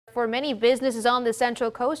For many businesses on the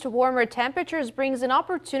Central Coast, warmer temperatures brings an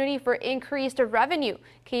opportunity for increased revenue.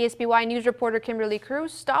 KSBY News reporter Kimberly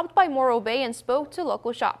Cruz stopped by Morro Bay and spoke to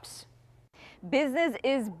local shops. Business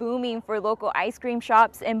is booming for local ice cream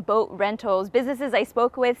shops and boat rentals. Businesses I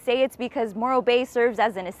spoke with say it's because Morro Bay serves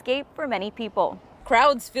as an escape for many people.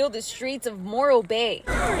 Crowds fill the streets of Morro Bay.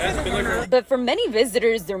 But for many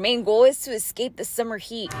visitors, their main goal is to escape the summer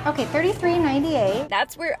heat. Okay, $33.98.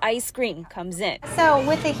 That's where ice cream comes in. So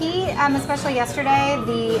with the heat, especially yesterday,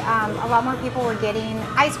 a lot more people were getting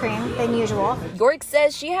ice cream than usual. York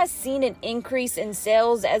says she has seen an increase in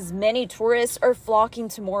sales as many tourists are flocking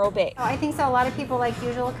to Morro Bay. I think so. A lot of people, like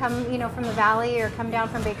usual, come from the valley or come down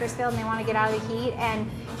from Bakersfield, and they want to get out of the heat. And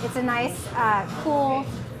it's a nice, cool,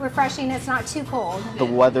 refreshing. It's not too cold. The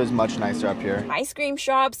weather's much nicer up here. Ice cream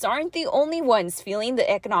shops aren't the only ones feeling the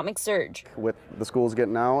economic surge. With the schools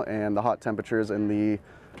getting out and the hot temperatures in the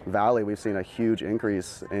valley, we've seen a huge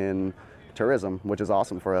increase in tourism, which is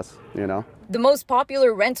awesome for us, The most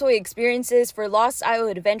popular rental experiences for Lost Isle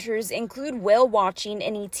adventurers include whale watching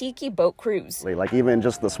and a tiki boat cruise. Like even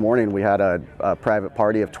just this morning, we had a private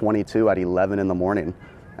party of 22 at 11 in the morning.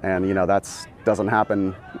 And that doesn't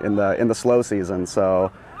happen in the slow season.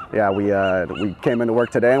 So yeah, we came into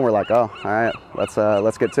work today and we're like, oh, all right,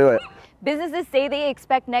 let's get to it. Businesses say they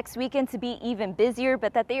expect next weekend to be even busier,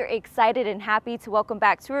 but that they are excited and happy to welcome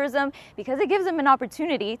back tourism because it gives them an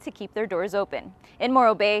opportunity to keep their doors open. In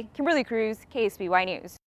Morro Bay, Kimberly Cruz, KSBY News.